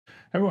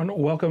Everyone,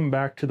 welcome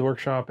back to the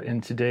workshop.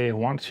 And today I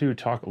want to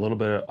talk a little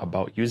bit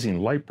about using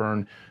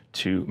Lightburn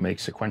to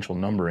make sequential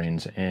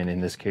numberings. And in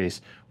this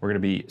case, we're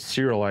going to be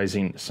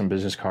serializing some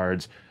business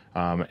cards,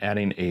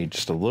 adding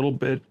just a little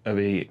bit of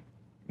a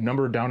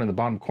number down in the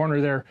bottom corner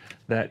there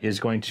that is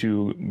going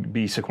to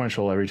be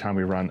sequential every time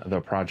we run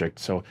the project.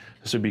 So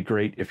this would be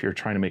great if you're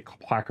trying to make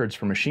placards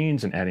for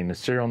machines and adding a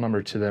serial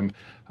number to them.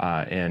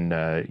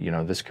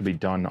 This could be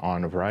done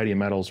on a variety of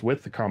metals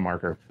with the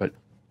ComMarker, but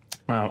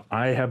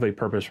I have a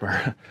purpose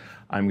where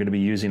I'm going to be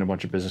using a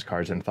bunch of business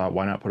cards and thought,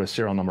 why not put a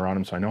serial number on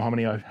them so I know how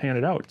many I've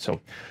handed out. So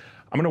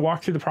I'm going to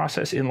walk through the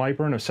process in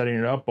Lightburn of setting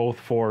it up, both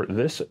for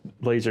this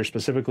laser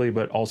specifically,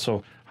 but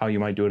also how you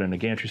might do it in a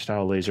gantry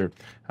style laser.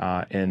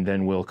 And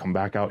then we'll come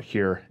back out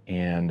here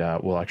and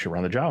we'll actually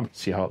run the job,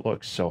 see how it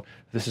looks. So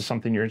if this is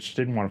something you're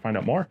interested in, want to find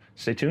out more,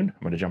 stay tuned.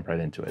 I'm going to jump right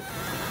into it.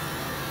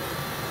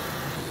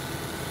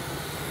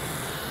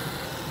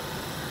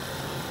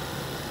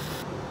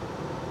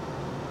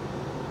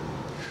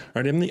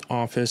 All right, in the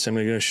office, I'm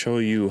going to show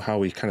you how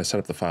we kind of set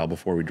up the file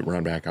before we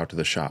run back out to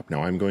the shop.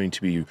 Now, I'm going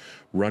to be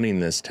running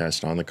this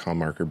test on the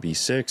ComMarker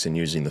B6 and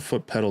using the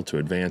foot pedal to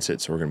advance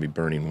it, so we're going to be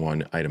burning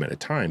one item at a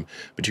time.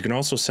 But you can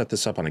also set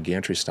this up on a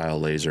gantry-style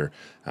laser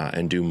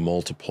and do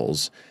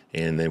multiples,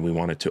 and then we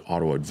want it to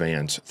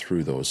auto-advance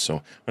through those. So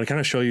I'm going to kind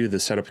of show you the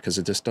setup because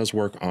this does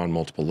work on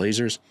multiple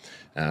lasers,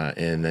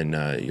 and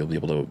then you'll be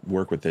able to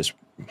work with this,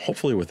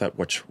 hopefully with that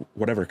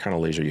whatever kind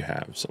of laser you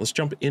have. So let's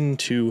jump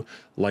into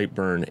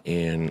Lightburn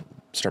and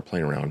start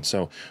playing around.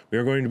 So we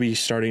are going to be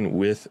starting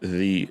with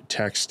the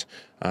text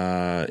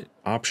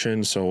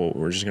option. So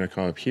we're just going to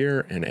come up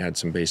here and add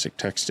some basic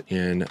text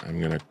in. I'm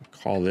going to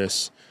call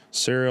this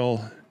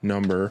serial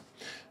number.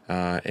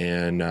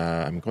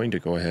 I'm going to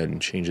go ahead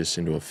and change this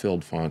into a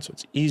filled font so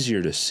it's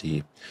easier to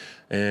see.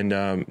 And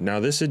now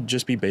this would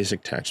just be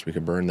basic text. We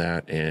could burn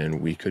that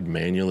and we could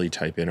manually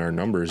type in our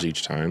numbers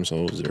each time.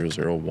 So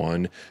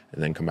 001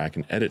 and then come back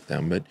and edit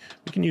them. But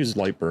we can use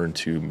Lightburn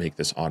to make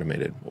this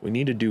automated. What we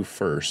need to do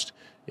first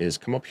is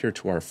come up here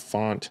to our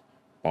font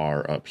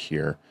bar up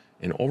here.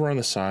 And over on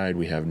the side,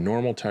 we have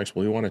normal text.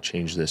 We want to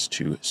change this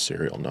to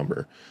serial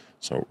number.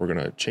 So we're going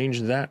to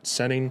change that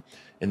setting.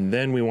 And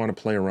then we want to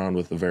play around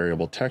with the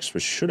variable text,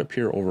 which should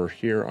appear over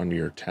here under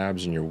your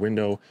tabs in your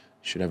window.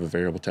 You should have a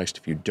variable text.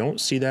 If you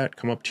don't see that,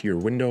 come up to your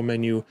window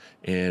menu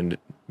and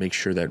make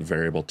sure that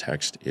variable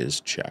text is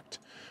checked.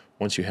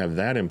 Once you have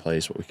that in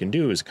place, what we can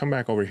do is come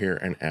back over here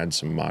and add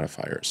some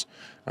modifiers.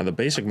 Now, the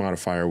basic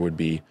modifier would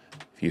be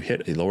if you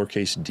hit a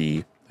lowercase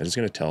d, that is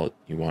going to tell it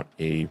you want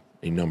a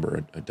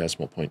number, a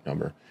decimal point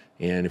number.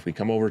 And if we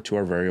come over to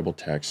our variable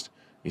text,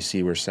 you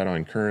see we're set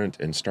on current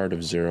and start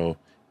of 0.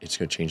 It's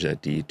going to change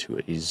that D to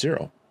a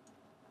 0.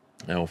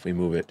 Now, if we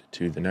move it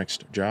to the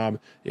next job,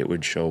 it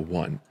would show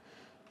 1.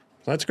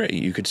 So that's great.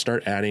 You could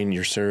start adding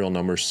your serial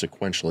numbers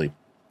sequentially.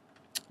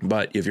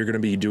 But if you're going to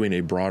be doing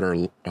a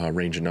broader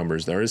range of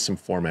numbers, there is some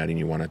formatting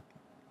you want to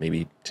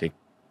maybe take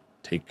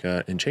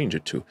and change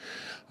it to.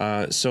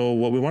 So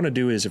what we want to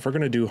do is, if we're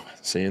going to do,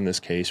 say in this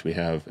case, we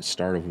have a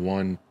start of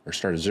 1 or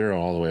start of 0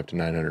 all the way up to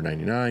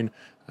 999.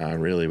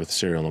 Really, with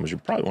serial numbers, you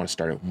probably want to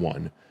start at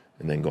 1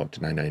 and then go up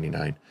to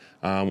 999.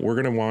 We're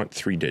going to want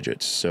 3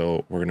 digits,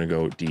 so we're going to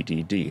go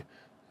DDD.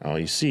 Now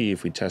you see,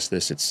 if we test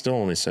this, it still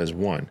only says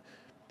 1.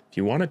 If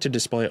you want it to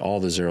display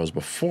all the zeros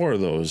before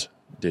those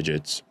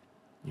digits,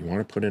 you want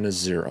to put in a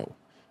 0.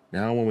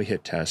 Now when we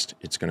hit test,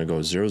 it's going to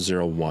go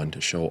 001 to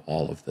show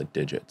all of the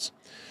digits.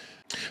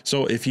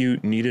 So if you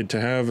needed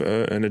to have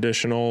an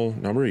additional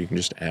number, you can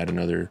just add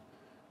another,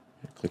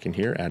 click in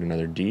here, add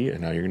another D,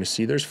 and now you're going to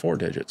see there's 4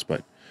 digits,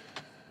 but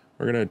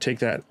we're going to take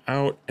that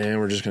out and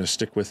we're just going to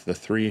stick with the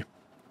 3.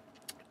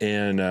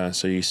 And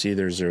so you see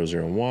there's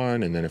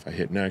 001, and then if I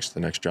hit next, the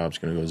next job's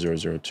going to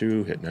go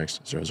 002, hit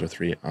next,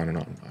 003, on and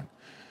on and on.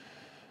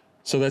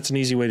 So that's an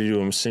easy way to do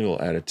them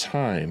single at a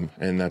time,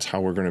 and that's how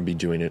we're going to be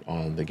doing it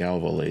on the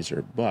Galvo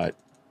laser. But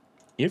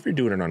if you're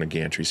doing it on a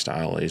gantry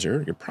style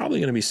laser, you're probably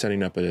going to be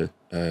setting up an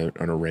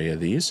array of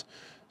these.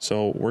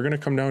 So we're going to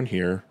come down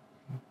here,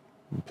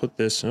 put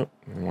this, I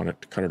want it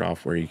to cut it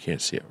off where you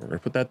can't see it. We're going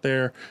to put that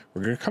there.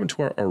 We're going to come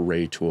to our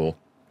array tool,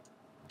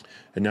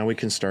 and now we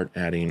can start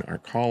adding our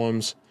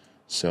columns.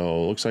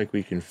 So it looks like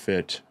we can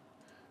fit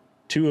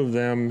 2 of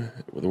them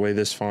the way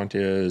this font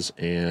is,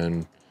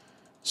 and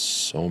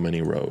so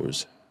many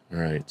rows. All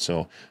right,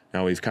 so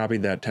now we've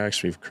copied that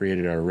text, we've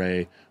created our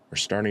array. We're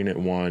starting at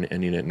 1,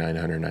 ending at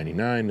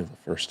 999. The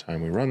first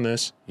time we run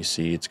this, you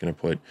see it's going to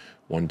put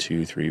 1,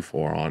 2, 3,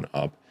 4 on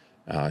up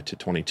to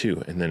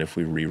 22. And then if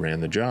we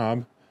reran the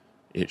job,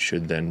 it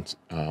should then,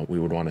 we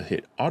would want to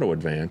hit auto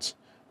advance.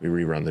 We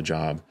rerun the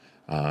job.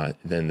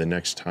 Then the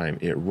next time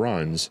it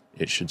runs,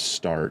 it should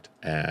start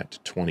at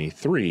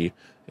 23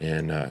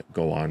 and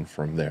go on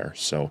from there.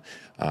 So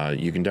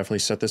you can definitely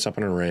set this up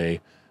in an array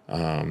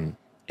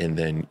and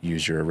then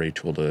use your array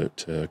tool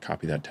to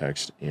copy that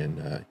text, and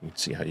you can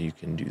see how you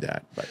can do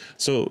that.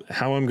 So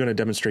how I'm going to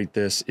demonstrate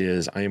this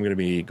is I am going to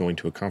be going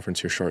to a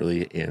conference here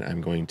shortly, and I'm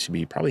going to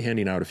be probably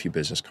handing out a few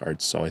business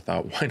cards. So I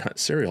thought, why not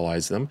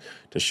serialize them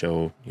to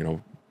show,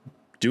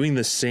 doing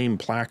the same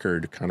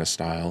placard kind of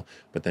style,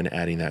 but then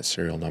adding that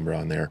serial number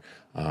on there.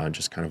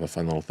 Just kind of a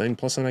fun little thing.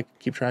 Plus then I can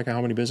keep track of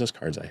how many business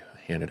cards I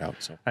handed out.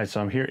 So, all right,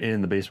 so I'm here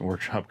in the basement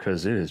workshop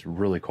because it is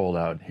really cold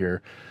out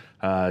here.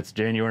 It's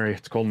January,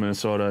 it's cold in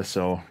Minnesota,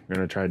 so we're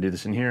gonna try to do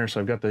this in here. So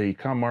I've got the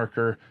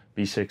ComMarker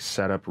B6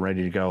 set up,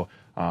 ready to go.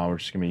 We're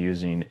just gonna be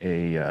using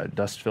a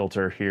dust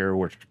filter here,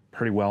 works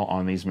pretty well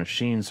on these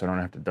machines, so I don't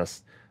have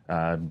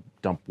to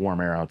dump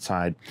warm air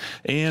outside.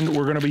 And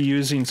we're gonna be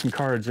using some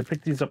cards. I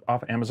picked these up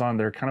off Amazon.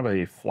 They're kind of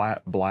a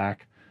flat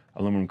black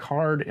aluminum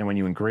card, and when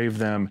you engrave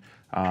them,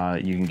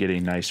 you can get a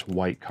nice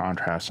white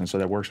contrast, and so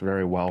that works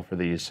very well for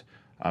these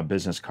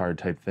business card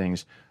type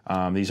things.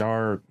 These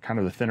are kind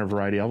of the thinner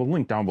variety. I'll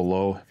link down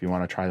below if you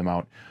want to try them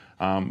out.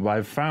 But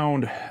I've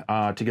found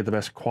to get the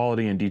best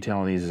quality and detail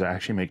on these is I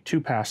actually make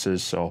 2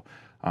 passes. So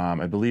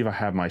I believe I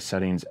have my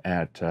settings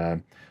at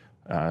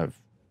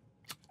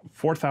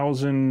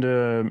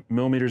 4,000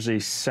 millimeters a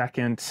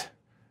second,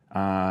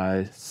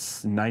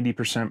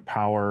 90%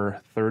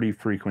 power, 30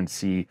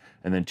 frequency,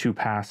 and then 2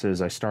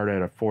 passes. I start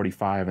at a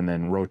 45 and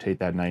then rotate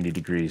that 90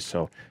 degrees.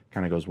 So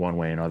kind of goes one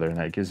way and another, and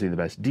that gives you the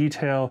best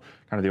detail,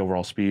 kind of the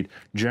overall speed.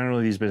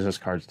 Generally, these business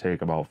cards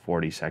take about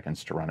 40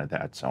 seconds to run at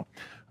that. So I'm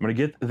gonna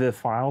get the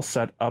file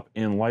set up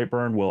in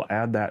Lightburn. We'll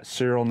add that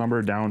serial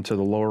number down to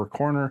the lower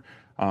corner.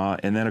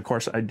 And then of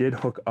course I did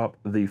hook up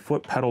the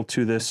foot pedal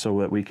to this so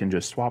that we can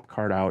just swap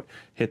card out,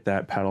 hit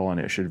that pedal, and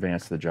it should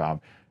advance the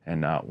job.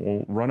 And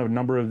we'll run a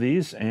number of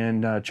these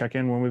and check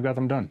in when we've got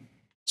them done.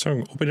 So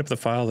I'm opening up the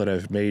file that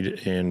I've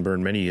made and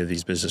burned many of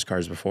these business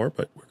cards before,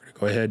 but we're going to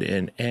go ahead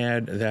and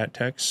add that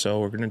text.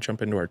 So we're going to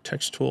jump into our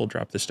text tool,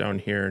 drop this down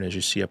here, and as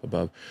you see up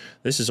above,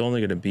 this is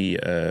only going to be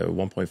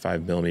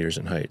 1.5 millimeters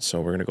in height.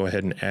 So we're going to go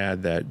ahead and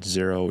add that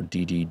 0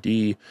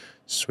 DDD,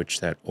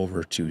 switch that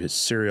over to his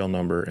serial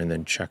number, and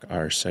then check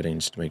our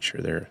settings to make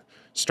sure their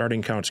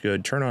starting count's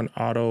good. Turn on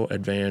auto,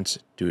 advance,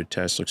 do a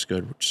test, looks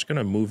good. We're just going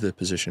to move the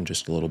position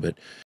just a little bit.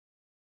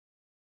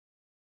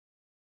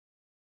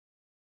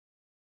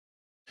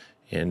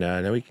 And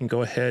now we can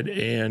go ahead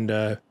and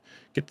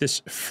get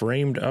this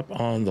framed up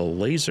on the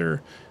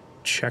laser,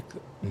 check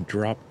and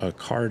drop a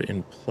card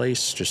in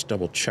place, just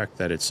double check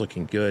that it's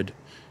looking good.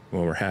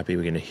 When we're happy,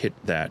 we're going to hit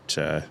that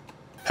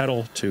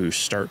pedal to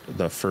start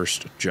the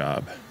first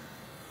job.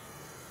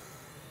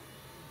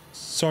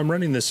 So I'm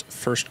running this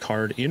first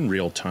card in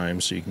real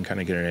time so you can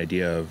kind of get an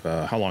idea of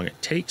how long it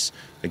takes.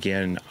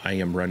 Again, I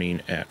am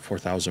running at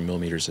 4,000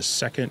 millimeters a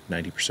second,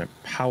 90%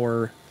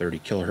 power, 30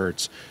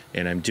 kilohertz,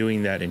 and I'm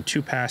doing that in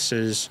 2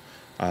 passes,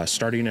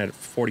 starting at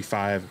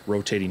 45,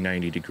 rotating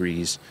 90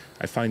 degrees.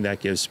 I find that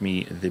gives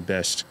me the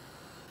best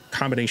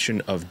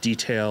combination of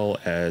detail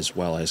as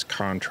well as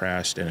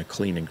contrast and a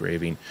clean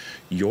engraving.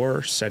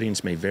 Your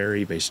settings may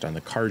vary based on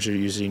the cards you're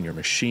using, your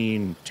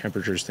machine,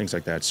 temperatures, things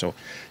like that. So you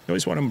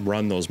always want to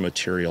run those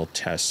material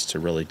tests to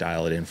really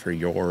dial it in for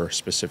your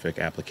specific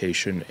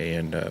application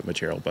and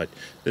material. But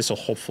this will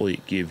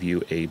hopefully give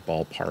you a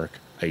ballpark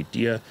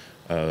idea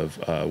of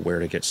where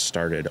to get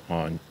started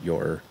on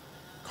your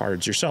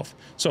cards yourself.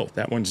 So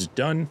that one's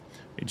done.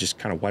 You just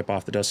kind of wipe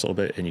off the dust a little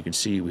bit, and you can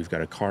see we've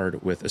got a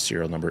card with a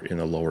serial number in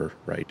the lower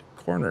right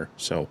corner.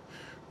 So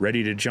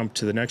ready to jump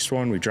to the next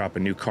one. We drop a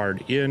new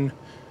card in,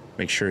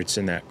 make sure it's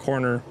in that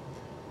corner,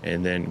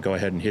 and then go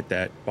ahead and hit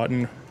that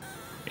button,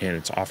 and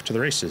it's off to the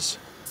races.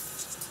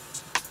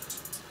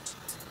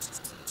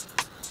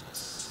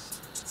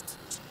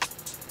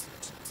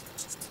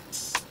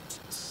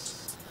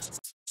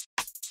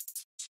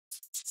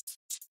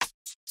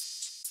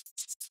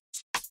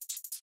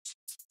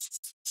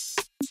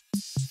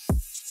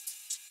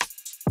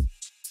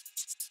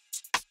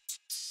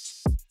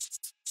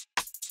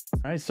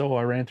 All right, so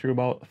I ran through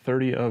about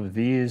 30 of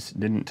these.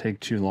 Didn't take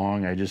too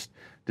long. I just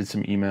did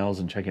some emails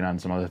and checking on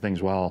some other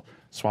things while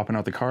swapping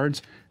out the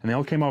cards, and they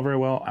all came out very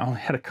well. I only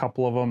had a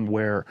couple of them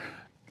where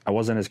I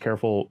wasn't as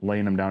careful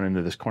laying them down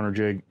into this corner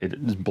jig.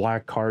 It was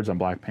black cards on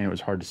black paint. It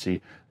was hard to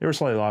see. They were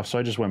slightly off, so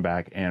I just went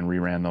back and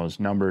reran those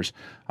numbers.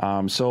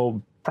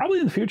 So probably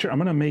in the future, I'm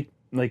going to make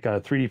like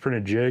a 3D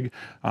printed jig.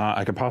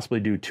 I could possibly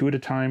do 2 at a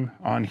time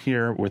on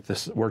here with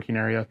this working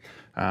area.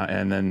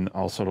 And then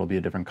also it'll be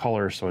a different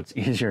color, so it's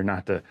easier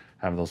not to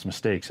have those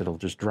mistakes. It'll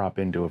just drop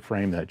into a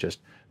frame that just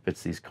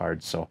fits these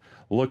cards. So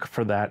look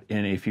for that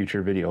in a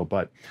future video.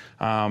 But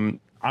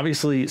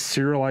obviously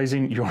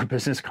serializing your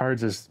business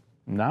cards is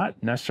not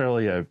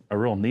necessarily a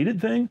real needed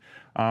thing.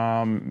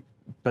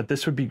 But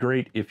this would be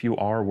great if you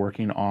are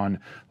working on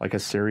like a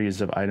series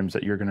of items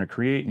that you're going to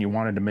create and you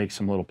wanted to make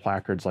some little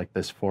placards like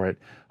this for it.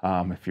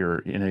 If you're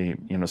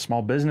in a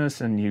small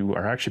business and you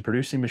are actually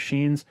producing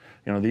machines,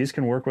 these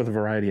can work with a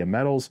variety of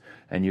metals,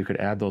 and you could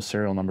add those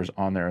serial numbers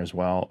on there as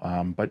well.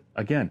 But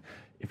again,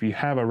 if you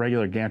have a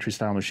regular gantry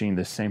style machine,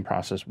 this same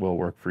process will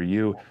work for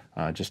you,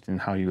 just in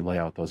how you lay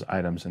out those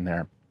items in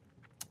there.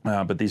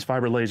 But these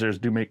fiber lasers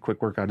do make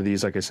quick work out of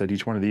these. Like I said,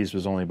 each one of these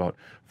was only about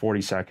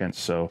 40 seconds.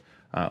 So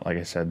like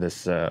I said,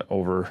 this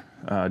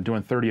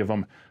doing 30 of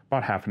them,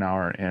 about half an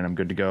hour, and I'm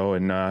good to go.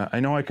 And I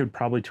know I could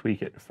probably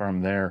tweak it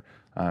from there.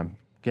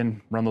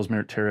 Again, run those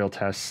material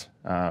tests,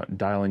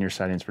 dial in your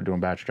settings for doing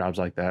batch jobs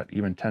like that.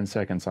 Even 10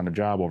 seconds on a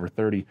job over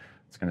 30,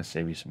 it's going to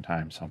save you some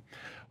time. So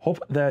hope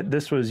that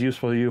this was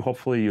useful to you.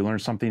 Hopefully you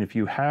learned something. If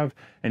you have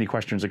any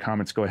questions or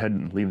comments, go ahead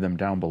and leave them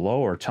down below,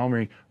 or tell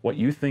me what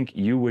you think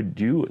you would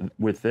do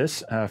with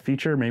this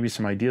feature, maybe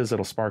some ideas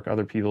that'll spark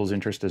other people's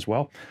interest as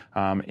well.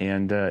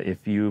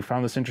 If you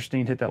found this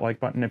interesting, hit that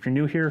like button. If you're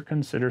new here,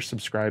 consider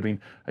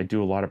subscribing. I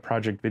do a lot of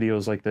project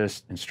videos like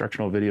this,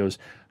 instructional videos,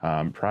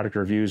 product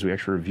reviews. We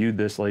actually reviewed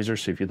this laser,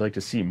 so if you'd like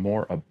to see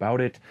more about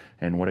it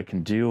and what it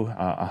can do,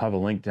 I'll have a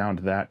link down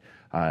to that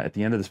at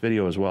the end of this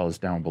video, as well as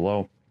down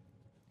below.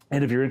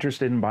 And if you're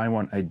interested in buying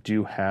one, I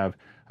do have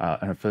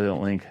an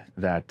affiliate link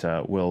that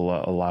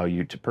will allow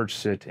you to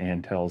purchase it,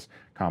 and tells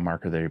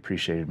ComMarker they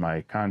appreciated my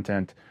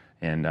content.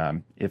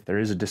 And if there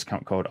is a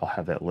discount code, I'll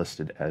have that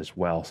listed as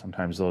well.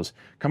 Sometimes those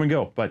come and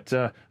go, but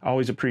I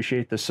always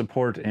appreciate the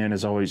support. And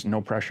as always,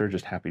 no pressure,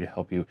 just happy to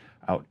help you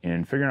out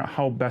in figuring out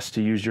how best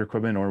to use your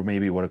equipment, or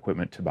maybe what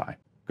equipment to buy.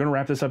 Going to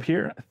wrap this up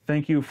here.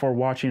 Thank you for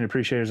watching.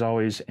 Appreciate it as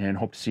always, and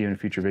hope to see you in a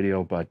future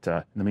video. But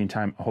in the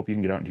meantime, I hope you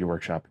can get out into your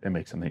workshop and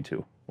make something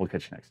too. We'll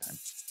catch you next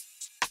time.